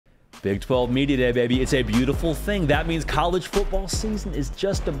Big 12 Media Day, baby. It's a beautiful thing. That means college football season is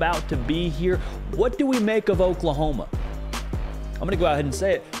just about to be here. What do we make of Oklahoma? I'm going to go ahead and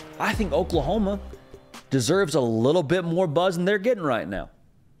say it. I think Oklahoma deserves a little bit more buzz than they're getting right now.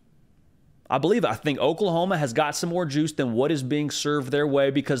 I believe it. I think Oklahoma has got some more juice than what is being served their way,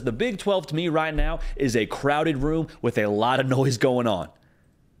 because the Big 12 to me right now is a crowded room with a lot of noise going on.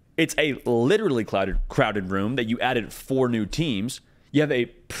 It's a literally crowded room that you added 4 new teams. You have a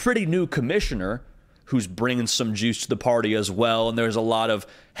pretty new commissioner who's bringing some juice to the party as well. And there's a lot of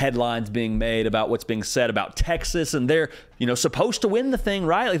headlines being made about what's being said about Texas. And they're, supposed to win the thing,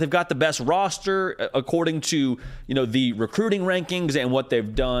 right? Like, they've got the best roster according to, the recruiting rankings and what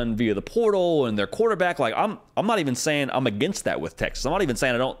they've done via the portal and their quarterback. Like, I'm not even saying I'm against that with Texas. I'm not even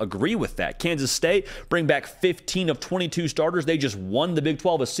saying I don't agree with that. Kansas State bring back 15 of 22 starters. They just won the Big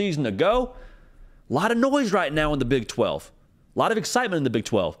 12 a season ago. A lot of noise right now in the Big 12. A lot of excitement in the Big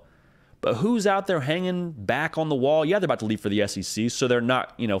 12. But who's out there hanging back on the wall? Yeah, they're about to leave for the SEC, so they're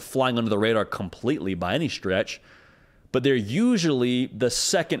not, flying under the radar completely by any stretch. But they're usually the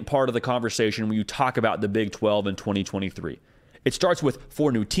second part of the conversation when you talk about the Big 12 in 2023. It starts with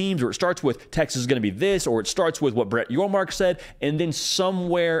 4 new teams, or it starts with Texas is going to be this, or it starts with what Brett Yormark said, and then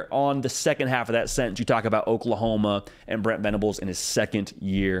somewhere on the second half of that sentence, you talk about Oklahoma and Brent Venables in his second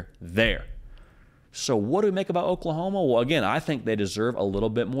year there. So what do we make about Oklahoma? Well, again, I think they deserve a little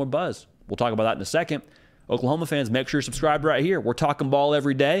bit more buzz. We'll talk about that in a second. Oklahoma fans, make sure you're subscribed right here. We're talking ball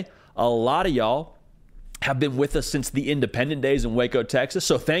every day. A lot of y'all have been with us since the independent days in Waco, Texas,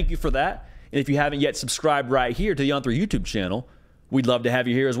 so thank you for that. And if you haven't yet subscribed right here to the On3 YouTube channel, we'd love to have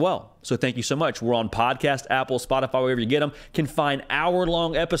you here as well. So thank you so much. We're on Podcast, Apple, Spotify, wherever you get them. Can find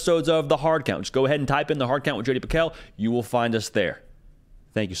hour-long episodes of The Hard Count. Just go ahead and type in The Hard Count with JD Piquel. You will find us there.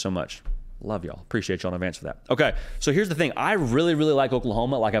 Thank you so much. Love y'all. Appreciate y'all in advance for that. Okay, so here's the thing. I really, really like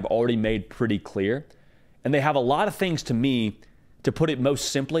Oklahoma, like I've already made pretty clear. And they have a lot of things, to me, to put it most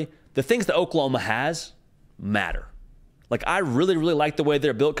simply, the things that Oklahoma has matter. Like, I really, really like the way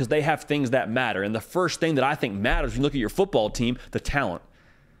they're built because they have things that matter. And the first thing that I think matters when you look at your football team, the talent.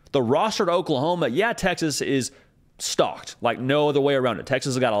 The roster to Oklahoma, yeah, Texas is stocked, like no other way around it.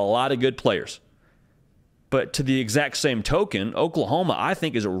 Texas has got a lot of good players. But to the exact same token, Oklahoma, I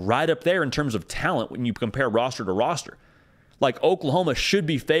think, is right up there in terms of talent when you compare roster to roster. Like, Oklahoma should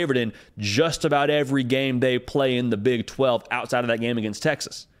be favored in just about every game they play in the Big 12 outside of that game against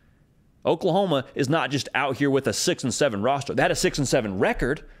Texas. Oklahoma is not just out here with a 6-7 roster. They had a 6-7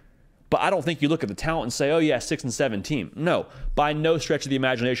 record, but I don't think you look at the talent and say, oh yeah, 6-7 team. No, by no stretch of the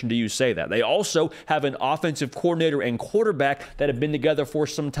imagination do you say that. They also have an offensive coordinator and quarterback that have been together for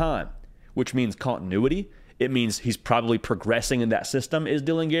some time, which means continuity. It means he's probably progressing in that system, is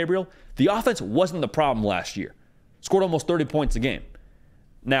Dillon Gabriel. The offense wasn't the problem last year. Scored almost 30 points a game.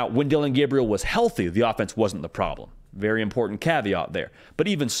 Now, when Dillon Gabriel was healthy, the offense wasn't the problem. Very important caveat there. But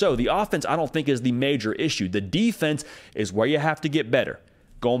even so, the offense, I don't think, is the major issue. The defense is where you have to get better.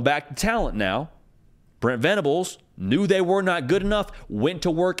 Going back to talent now, Brent Venables knew they were not good enough, went to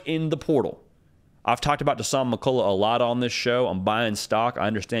work in the portal. I've talked about Deshaun McCullough a lot on this show. I'm buying stock. I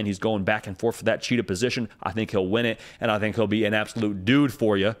understand he's going back and forth for that cheetah position. I think he'll win it, and I think he'll be an absolute dude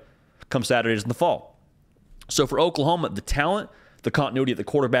for you come Saturdays in the fall. So for Oklahoma, the talent, the continuity at the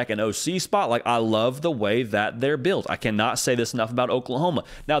quarterback and OC spot, like, I love the way that they're built. I cannot say this enough about Oklahoma.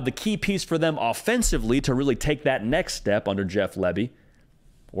 Now, the key piece for them offensively to really take that next step under Jeff Lebby,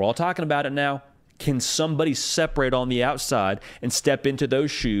 we're all talking about it now. Can somebody separate on the outside and step into those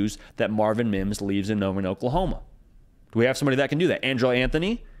shoes that Marvin Mims leaves in Norman, Oklahoma? Do we have somebody that can do that? Andrew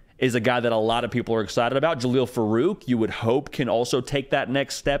Anthony is a guy that a lot of people are excited about. Jaleel Farouk, you would hope, can also take that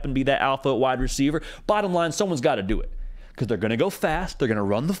next step and be that alpha wide receiver. Bottom line, someone's got to do it because they're going to go fast. They're going to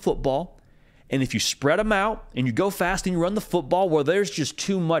run the football. And if you spread them out and you go fast and you run the football, well, there's just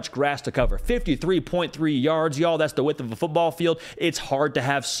too much grass to cover. 53.3 yards, y'all, that's the width of a football field. It's hard to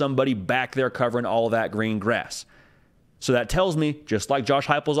have somebody back there covering all that green grass. So that tells me, just like Josh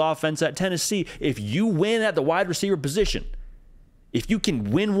Heupel's offense at Tennessee, if you win at the wide receiver position, if you can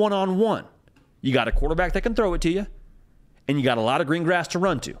win one-on-one, you got a quarterback that can throw it to you, and you got a lot of green grass to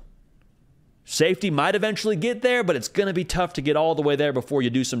run to. Safety might eventually get there, but it's going to be tough to get all the way there before you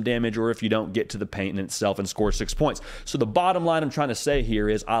do some damage or if you don't get to the paint in itself and score 6 points. So the bottom line I'm trying to say here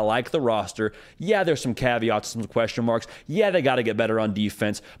is I like the roster. Yeah, there's some caveats, some question marks. Yeah, they got to get better on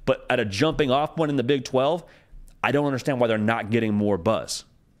defense. But at a jumping off point in the Big 12, I don't understand why they're not getting more buzz.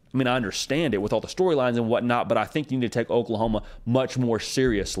 I mean, I understand it with all the storylines and whatnot, but I think you need to take Oklahoma much more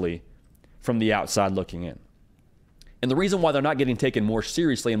seriously from the outside looking in. And the reason why they're not getting taken more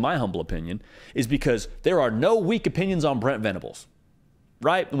seriously, in my humble opinion, is because there are no weak opinions on Brent Venables.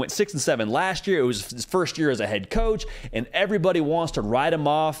 right? And went 6-7 last year. It was his first year as a head coach, and everybody wants to write him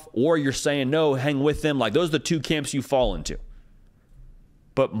off, or you're saying, no, hang with them. Like, those are the two camps you fall into.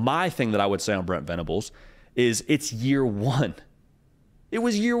 But my thing that I would say on Brent Venables is it's year one. It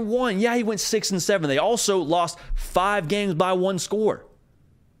was year one. Yeah, he went 6-7. They also lost 5 games by 1 score.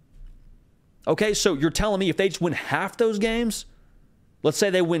 Okay, so you're telling me if they just win half those games, let's say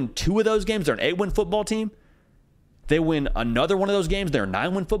they win 2 of those games, they're an 8-win football team. They win another one of those games, they're a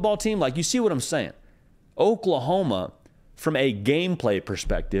 9-win football team. Like, you see what I'm saying? Oklahoma, from a gameplay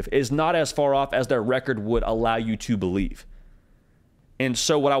perspective, is not as far off as their record would allow you to believe. And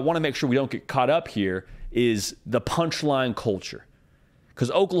so what I want to make sure we don't get caught up here is the punchline culture. Because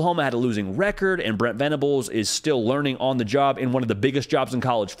Oklahoma had a losing record, and Brent Venables is still learning on the job in one of the biggest jobs in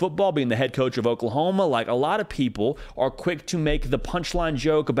college football, being the head coach of Oklahoma. Like, a lot of people are quick to make the punchline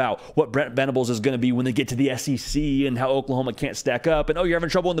joke about what Brent Venables is going to be when they get to the SEC and how Oklahoma can't stack up. And, oh, you're having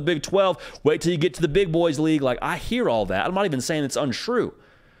trouble in the Big 12. Wait till you get to the Big Boys League. Like, I hear all that. I'm not even saying it's untrue.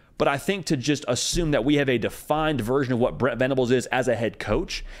 But I think to just assume that we have a defined version of what Brent Venables is as a head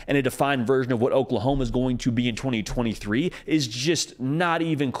coach and a defined version of what Oklahoma is going to be in 2023 is just not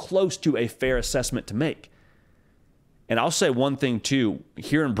even close to a fair assessment to make. And I'll say one thing too.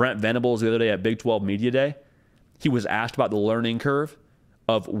 Hearing Brent Venables the other day at Big 12 Media Day, he was asked about the learning curve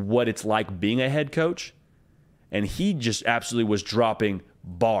of what it's like being a head coach, and he just absolutely was dropping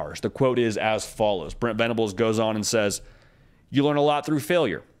bars. The quote is as follows. Brent Venables goes on and says, "You learn a lot through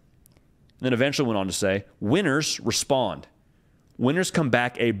failure." And then eventually went on to say, winners respond. Winners come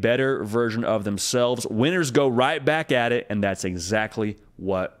back a better version of themselves. Winners go right back at it, and that's exactly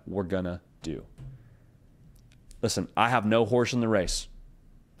what we're going to do. Listen, I have no horse in the race.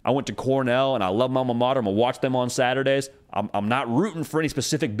 I went to Cornell, and I love my alma mater. I'm going to watch them on Saturdays. I'm not rooting for any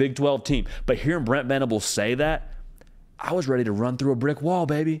specific Big 12 team. But hearing Brent Venables say that, I was ready to run through a brick wall,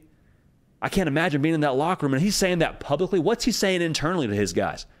 baby. I can't imagine being in that locker room, and he's saying that publicly. What's he saying internally to his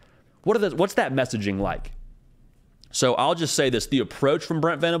guys? What's that messaging like? So I'll just say this. The approach from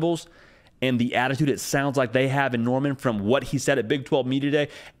Brent Venables and the attitude it sounds like they have in Norman from what he said at Big 12 Media Day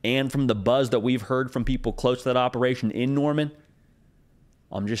and from the buzz that we've heard from people close to that operation in Norman,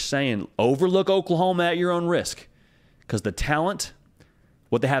 I'm just saying, overlook Oklahoma at your own risk. Because the talent,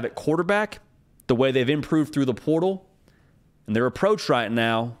 what they have at quarterback, the way they've improved through the portal, and their approach right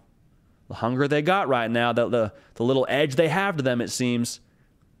now, the hunger they got right now, the little edge they have to them, it seems,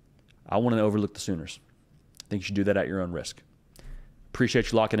 I want to overlook the Sooners. I think you should do that at your own risk. Appreciate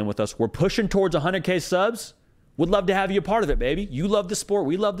you locking in with us. We're pushing towards 100K subs. Would love to have you a part of it, baby. You love the sport.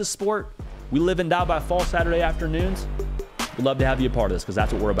 We love the sport. We live and die by fall Saturday afternoons. We'd love to have you a part of this because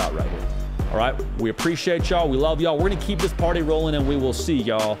that's what we're about right here. All right? We appreciate y'all. We love y'all. We're going to keep this party rolling, and we will see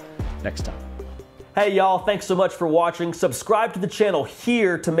y'all next time. Hey, y'all. Thanks so much for watching. Subscribe to the channel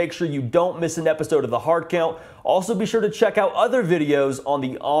here to make sure you don't miss an episode of The Hard Count. Also, be sure to check out other videos on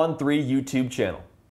the On3 YouTube channel.